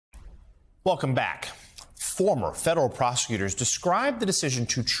Welcome back. Former federal prosecutors described the decision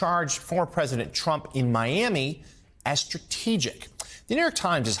to charge former President Trump in Miami as strategic. The New York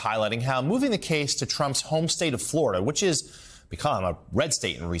Times is highlighting how moving the case to Trump's home state of Florida, which has become a red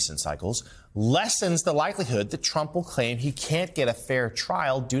state in recent cycles, lessens the likelihood that Trump will claim he can't get a fair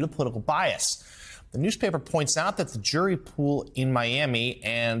trial due to political bias. The newspaper points out that the jury pool in Miami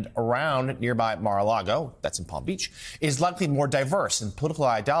and around nearby Mar-a-Lago, that's in Palm Beach, is likely more diverse in political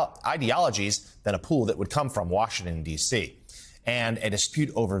ideologies than a pool that would come from Washington, D.C. And a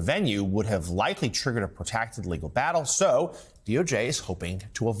dispute over venue would have likely triggered a protracted legal battle, so DOJ is hoping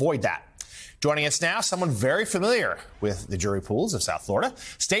to avoid that. Joining us now, someone very familiar with the jury pools of South Florida,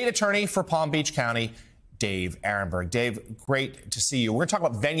 State Attorney for Palm Beach County, Dave Aronberg. Dave, great to see you. We're going to talk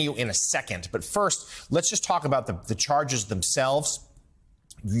about venue in a second, but first, let's just talk about the charges themselves,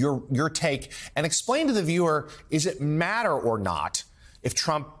 your take, and explain to the viewer, is it matter or not if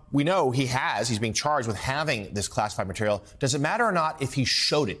Trump, we know he's being charged with having this classified material, does it matter or not if he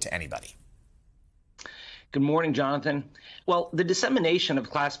showed it to anybody? Good morning, Jonathan. Well, the dissemination of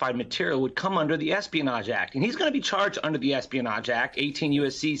classified material would come under the Espionage Act, and he's going to be charged under the Espionage Act, 18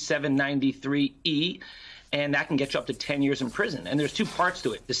 U.S.C. 793E, and that can get you up to 10 years in prison. And there's two parts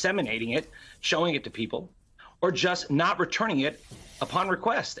to it: disseminating it, showing it to people, or just not returning it upon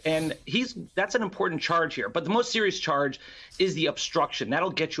request. And that's an important charge here. But the most serious charge is the obstruction.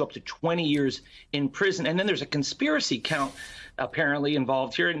 That'll get you up to 20 years in prison. And then there's a conspiracy count apparently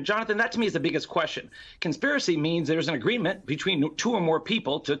involved here. And Jonathan, that to me is the biggest question. Conspiracy means there's an agreement between two or more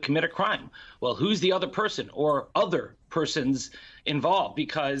people to commit a crime. Well, who's the other person or other persons involved?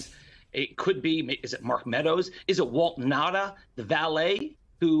 Because it could be, is it Mark Meadows? Is it Walt Nada, the valet,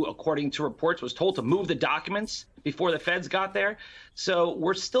 who, according to reports, was told to move the documents before the feds got there? So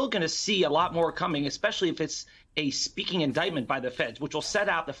we're still going to see a lot more coming, especially if it's a speaking indictment by the feds, which will set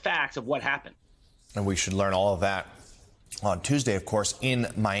out the facts of what happened. And we should learn all of that on Tuesday, of course, in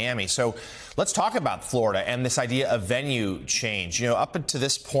Miami. So let's talk about Florida and this idea of venue change. You know, up until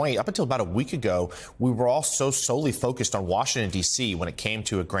this point, up until about a week ago, we were all so solely focused on Washington, D.C. when it came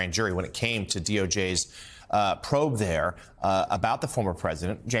to a grand jury, when it came to DOJ's probe there about the former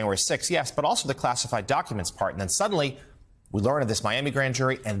president, January 6th, yes, but also the classified documents part. And then suddenly we learn of this Miami grand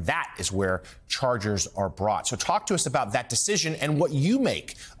jury, and that is where charges are brought. So talk to us about that decision and what you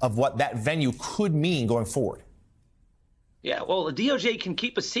make of what that venue could mean going forward. Yeah, well, the DOJ can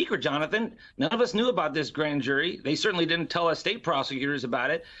keep a secret, Jonathan. None of us knew about this grand jury. They certainly didn't tell us state prosecutors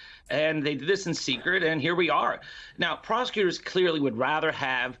about it, and they did this in secret, and here we are. Now, prosecutors clearly would rather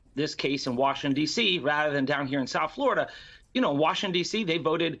have this case in Washington, D.C. rather than down here in South Florida. You know, in Washington, D.C., they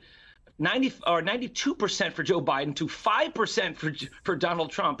voted 92% for Joe Biden to 5% for Donald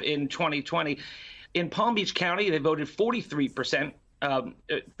Trump in 2020. In Palm Beach County, they voted 43%.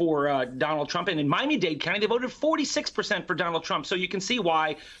 For Donald Trump. And in Miami-Dade County, they voted 46% for Donald Trump. So you can see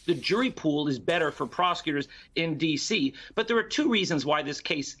why the jury pool is better for prosecutors in D.C. But there are two reasons why this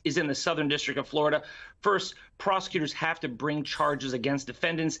case is in the Southern District of Florida. First, prosecutors have to bring charges against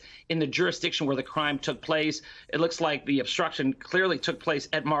defendants in the jurisdiction where the crime took place. It looks like the obstruction clearly took place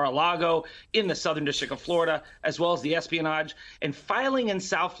at Mar-a-Lago in the Southern District of Florida, as well as the espionage. And filing in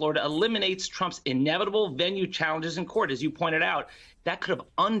South Florida eliminates Trump's inevitable venue challenges in court, as you pointed out. That could have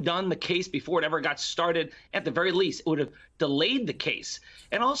undone the case before it ever got started. At the very least, it would have delayed the case.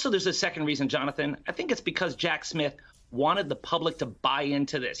 And also, there's a second reason, Jonathan. I think it's because Jack Smith wanted the public to buy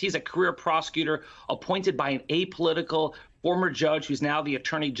into this. He's a career prosecutor appointed by an apolitical former judge who's now the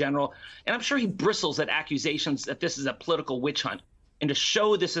attorney general. And I'm sure he bristles at accusations that this is a political witch hunt. And to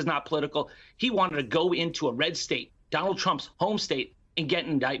show this is not political, he wanted to go into a red state, Donald Trump's home state, and get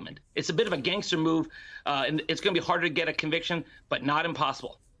an indictment. It's a bit of a gangster move, and it's going to be harder to get a conviction, but not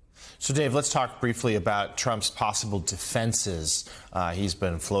impossible. So, Dave, let's talk briefly about Trump's possible defenses. He's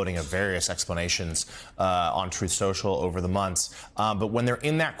been floating various explanations on Truth Social over the months. But when they're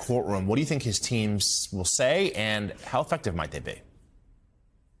in that courtroom, what do you think his teams will say, and how effective might they be?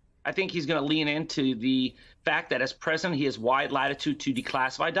 I think he's going to lean into the fact that as president, he has wide latitude to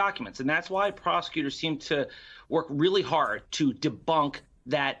declassify documents. And that's why prosecutors seem to work really hard to debunk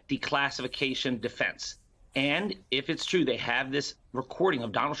that declassification defense. And if it's true, they have this recording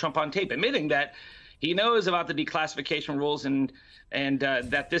of Donald Trump on tape admitting that he knows about the declassification rules and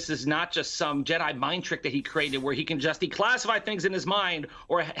that this is not just some Jedi mind trick that he created where he can just declassify things in his mind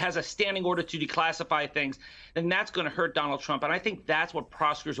or has a standing order to declassify things, then that's going to hurt Donald Trump. And I think that's what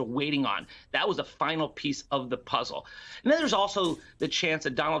prosecutors are waiting on. That was the final piece of the puzzle. And then there's also the chance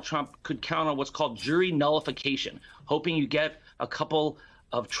that Donald Trump could count on what's called jury nullification, hoping you get a couple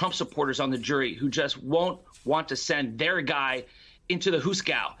of Trump supporters on the jury who just won't want to send their guy into the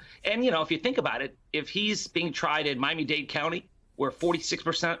Hooskow. And, you know, if you think about it, if he's being tried in Miami-Dade County, where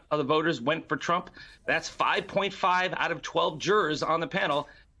 46% of the voters went for Trump, that's 5.5 out of 12 jurors on the panel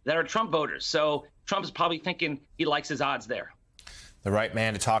that are Trump voters. So Trump is probably thinking he likes his odds there. The right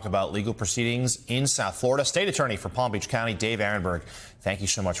man to talk about legal proceedings in South Florida, State Attorney for Palm Beach County, Dave Aronberg. Thank you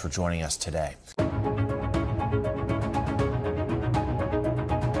so much for joining us today.